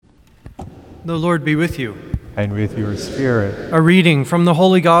The Lord be with you. And with your spirit. A reading from the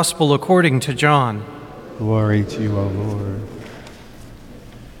Holy Gospel according to John. Glory to you, O Lord.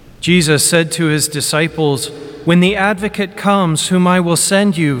 Jesus said to his disciples, "When the Advocate comes, whom I will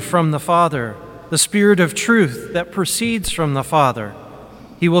send you from the Father, the Spirit of truth that proceeds from the Father,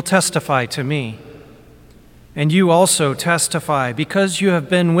 he will testify to me. And you also testify, because you have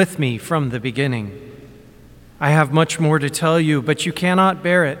been with me from the beginning. I have much more to tell you, but you cannot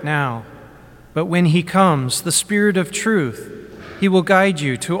bear it now. But when he comes, the Spirit of truth, he will guide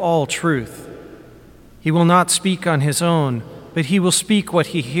you to all truth. He will not speak on his own, but he will speak what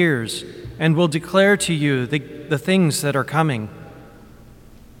he hears, and will declare to you the things that are coming.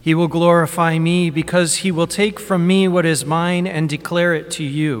 He will glorify me, because he will take from me what is mine and declare it to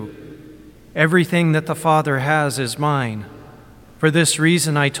you. Everything that the Father has is mine. For this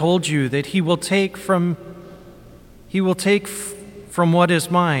reason I told you that he will take from what is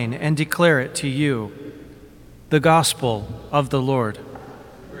mine and declare it to you." The Gospel of the Lord.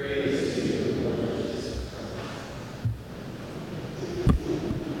 Praise to you, Lord Jesus.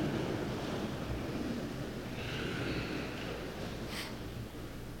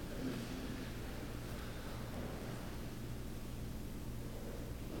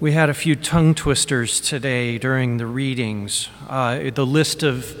 We had a few tongue twisters today during the readings. The list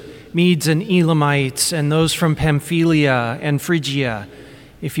of Medes and Elamites and those from Pamphylia and Phrygia.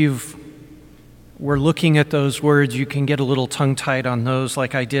 If were looking at those words, you can get a little tongue-tied on those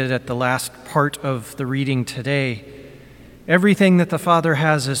like I did at the last part of the reading today. Everything that the Father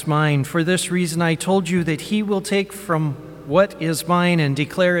has is mine. For this reason I told you that he will take from what is mine and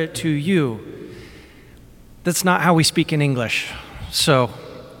declare it to you. That's not how we speak in English. So,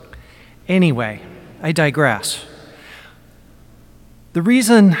 anyway, I digress. The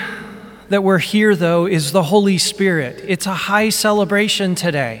reason that we're here, though, is the Holy Spirit. It's a high celebration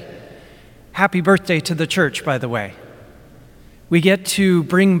today. Happy birthday to the church, by the way. We get to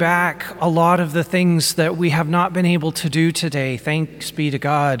bring back a lot of the things that we have not been able to do today. Thanks be to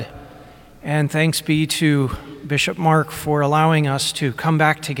God. And thanks be to Bishop Mark for allowing us to come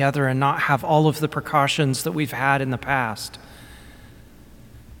back together and not have all of the precautions that we've had in the past.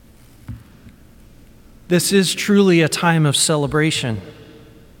 This is truly a time of celebration,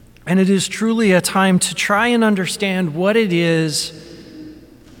 and it is truly a time to try and understand what it is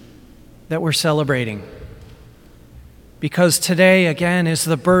that we're celebrating. Because today, again, is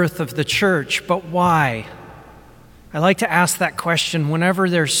the birth of the church, but why? I like to ask that question whenever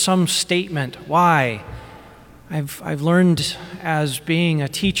there's some statement, why? I've learned as being a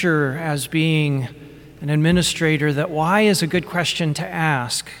teacher, as being an administrator, that why is a good question to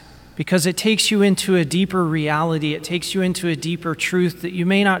ask. Because it takes you into a deeper reality, it takes you into a deeper truth that you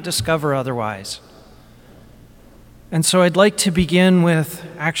may not discover otherwise. And so I'd like to begin with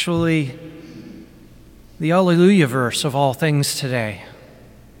actually the Alleluia verse of all things today.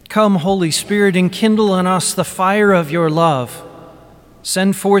 "Come, Holy Spirit, and kindle in us the fire of your love.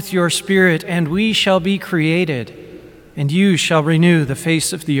 Send forth your Spirit, and we shall be created, and you shall renew the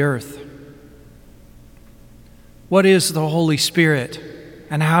face of the earth." What is the Holy Spirit?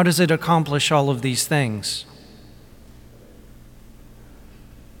 And how does it accomplish all of these things?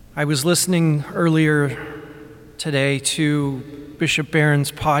 I was listening earlier today to Bishop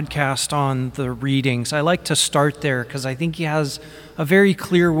Barron's podcast on the readings. I like to start there because I think he has a very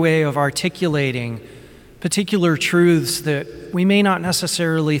clear way of articulating particular truths that we may not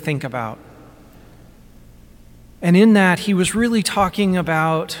necessarily think about. And in that, he was really talking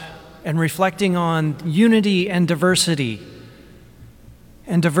about and reflecting on unity and diversity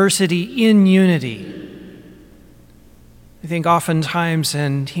in unity. I think oftentimes,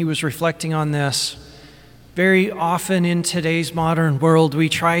 and he was reflecting on this, very often in today's modern world, we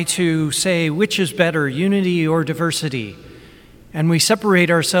try to say which is better, unity or diversity. And we separate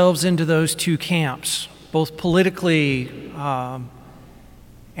ourselves into those two camps, both politically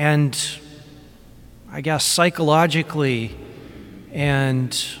and I guess psychologically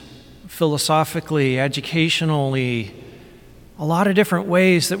and philosophically, educationally, a lot of different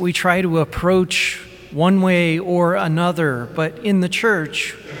ways that we try to approach one way or another. But in the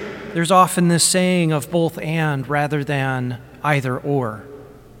church, there's often this saying of both and rather than either or.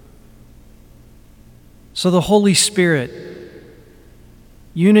 So the Holy Spirit,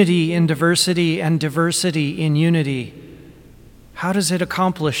 unity in diversity and diversity in unity, how does it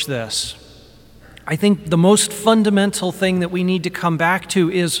accomplish this? I think the most fundamental thing that we need to come back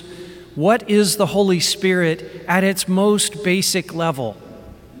to is, what is the Holy Spirit at its most basic level?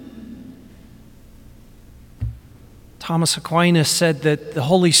 Thomas Aquinas said that the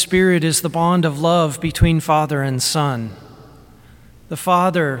Holy Spirit is the bond of love between Father and Son. The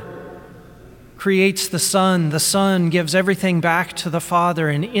Father creates the Son gives everything back to the Father,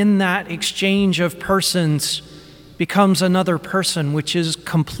 and in that exchange of persons becomes another person, which is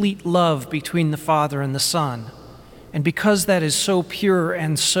complete love between the Father and the Son. And because that is so pure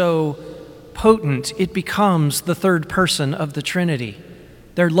and so potent, it becomes the third person of the Trinity.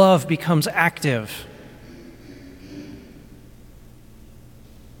 Their love becomes active.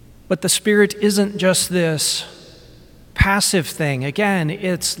 But the Spirit isn't just this passive thing. Again,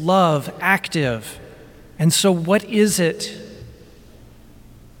 it's love, active. And so what is it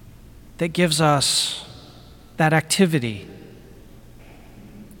that gives us that activity?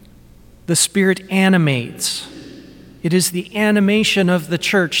 The Spirit animates. It is the animation of the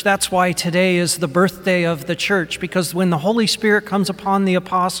church. That's why today is the birthday of the church, because when the Holy Spirit comes upon the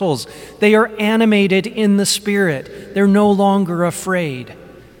apostles, they are animated in the Spirit. They're no longer afraid.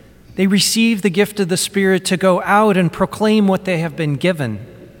 They receive the gift of the Spirit to go out and proclaim what they have been given.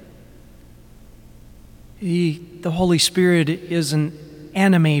 The Holy Spirit is an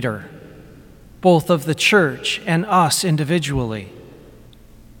animator, both of the church and us individually.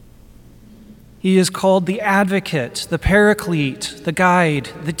 He is called the advocate, the paraclete, the guide,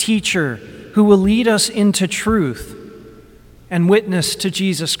 the teacher, who will lead us into truth and witness to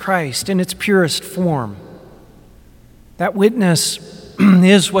Jesus Christ in its purest form. That witness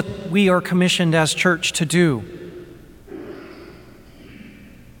is what we are commissioned as church to do.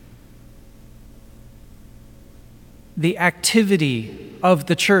 The activity of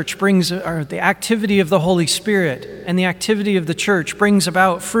the church the activity of the Holy Spirit and the activity of the church brings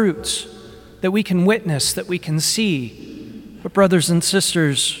about fruits that we can witness, that we can see. But brothers and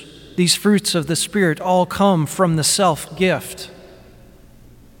sisters, these fruits of the Spirit all come from the self-gift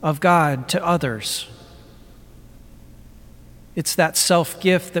of God to others. It's that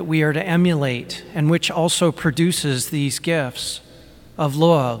self-gift that we are to emulate, and which also produces these gifts of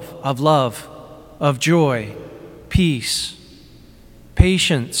love, of joy, peace,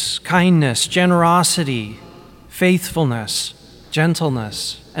 patience, kindness, generosity, faithfulness,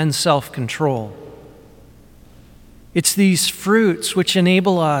 gentleness, and self-control. It's these fruits which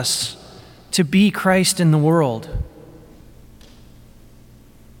enable us to be Christ in the world.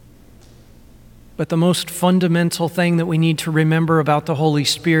 But the most fundamental thing that we need to remember about the Holy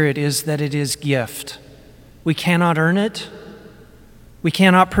Spirit is that it is gift. We cannot earn it. We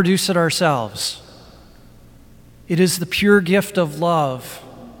cannot produce it ourselves. It is the pure gift of love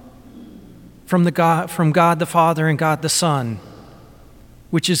from God the Father and God the Son,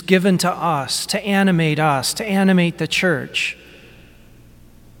 which is given to us, to animate the church,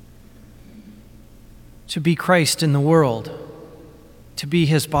 to be Christ in the world, to be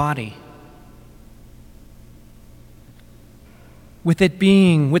his body. With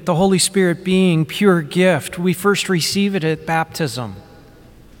the Holy Spirit being pure gift, we first receive it at baptism.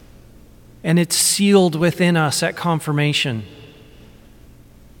 And it's sealed within us at confirmation.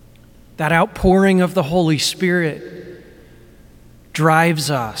 That outpouring of the Holy Spirit drives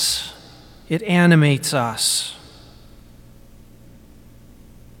us. It animates us.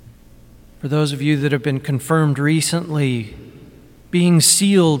 For those of you that have been confirmed recently, being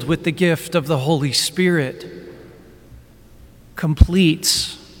sealed with the gift of the Holy Spirit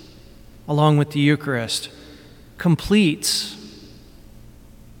completes, along with the Eucharist, completes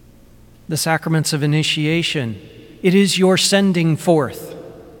the sacraments of initiation. It is your sending forth.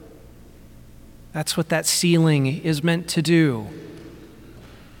 That's what that sealing is meant to do.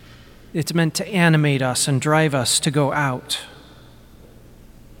 It's meant to animate us and drive us to go out.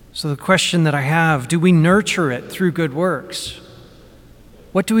 So the question that I have, do we nurture it through good works?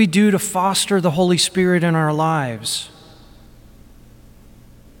 What do we do to foster the Holy Spirit in our lives?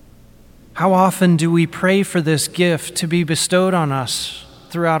 How often do we pray for this gift to be bestowed on us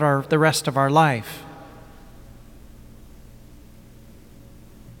throughout the rest of our life?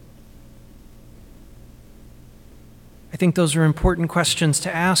 I think those are important questions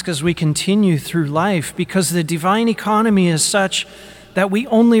to ask as we continue through life, because the divine economy is such that we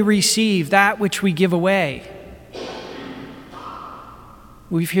only receive that which we give away.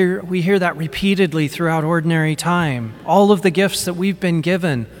 We hear that repeatedly throughout ordinary time. All of the gifts that we've been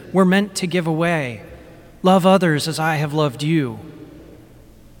given, we're meant to give away. Love others as I have loved you.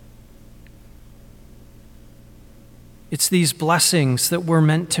 It's these blessings that we're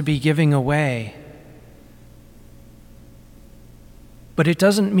meant to be giving away. But it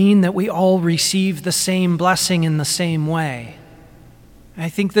doesn't mean that we all receive the same blessing in the same way. I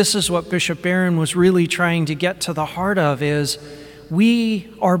think this is what Bishop Barron was really trying to get to the heart of, is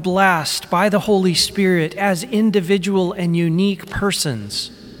we are blessed by the Holy Spirit as individual and unique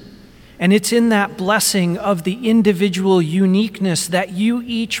persons. And it's in that blessing of the individual uniqueness that you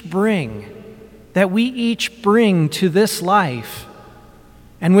each bring that we each bring to this life,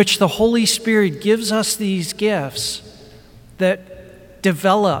 and which the Holy Spirit gives us these gifts that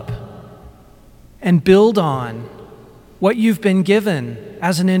develop and build on what you've been given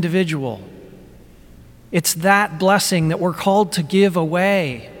as an individual. It's that blessing that we're called to give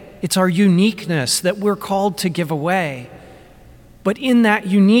away. It's our uniqueness that we're called to give away. But in that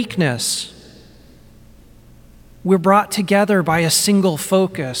uniqueness, we're brought together by a single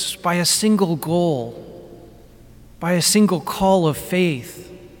focus, by a single goal, by a single call of faith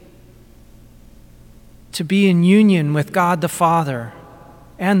to be in union with God the Father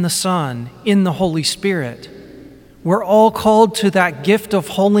and the Son in the Holy Spirit. We're all called to that gift of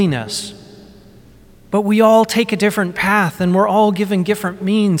holiness, but we all take a different path, and we're all given different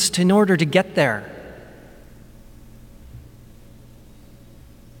means in order to get there.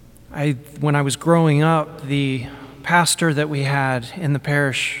 When I was growing up, the pastor that we had in the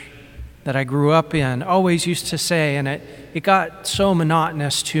parish that I grew up in always used to say, and it got so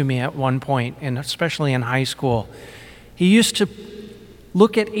monotonous to me at one point, and especially in high school, he used to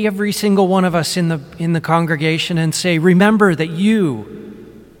look at every single one of us in the congregation and say, remember that you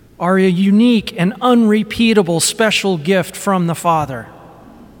are a unique and unrepeatable special gift from the Father.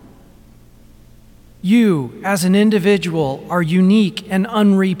 You, as an individual, are unique and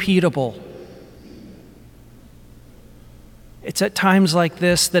unrepeatable. It's at times like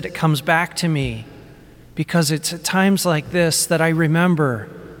this that it comes back to me, because it's at times like this that I remember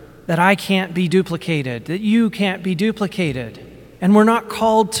that I can't be duplicated, that you can't be duplicated, and we're not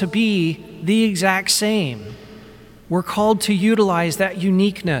called to be the exact same. We're called to utilize that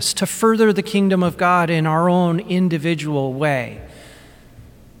uniqueness to further the kingdom of God in our own individual way.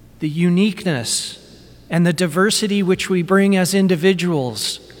 The uniqueness and the diversity which we bring as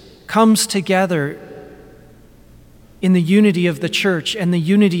individuals comes together in the unity of the church and the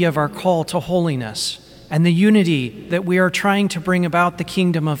unity of our call to holiness and the unity that we are trying to bring about the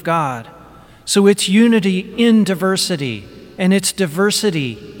kingdom of God. So it's unity in diversity, and it's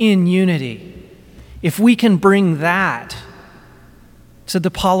diversity in unity. If we can bring that to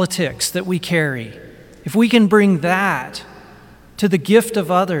the politics that we carry, if we can bring that to the gift of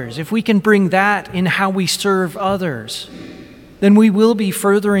others, if we can bring that in how we serve others, then we will be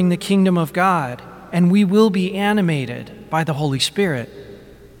furthering the kingdom of God, and we will be animated by the Holy Spirit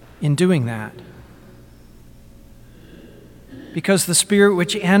in doing that. Because the Spirit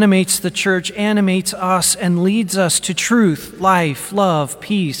which animates the church animates us and leads us to truth, life, love,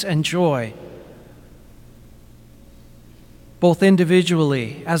 peace, and joy, both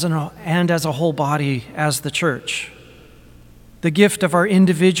individually and as a whole body as the church. The gift of our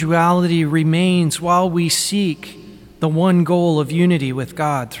individuality remains while we seek the one goal of unity with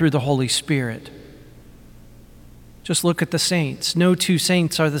God through the Holy Spirit. Just look at the saints. No two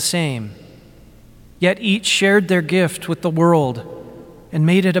saints are the same. Yet each shared their gift with the world and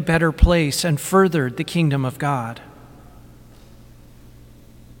made it a better place and furthered the kingdom of God.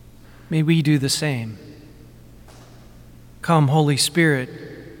 May we do the same. Come, Holy Spirit,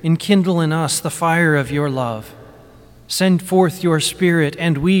 enkindle in us the fire of your love. Send forth your Spirit,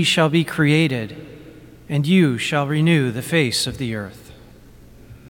 and we shall be created, and you shall renew the face of the earth.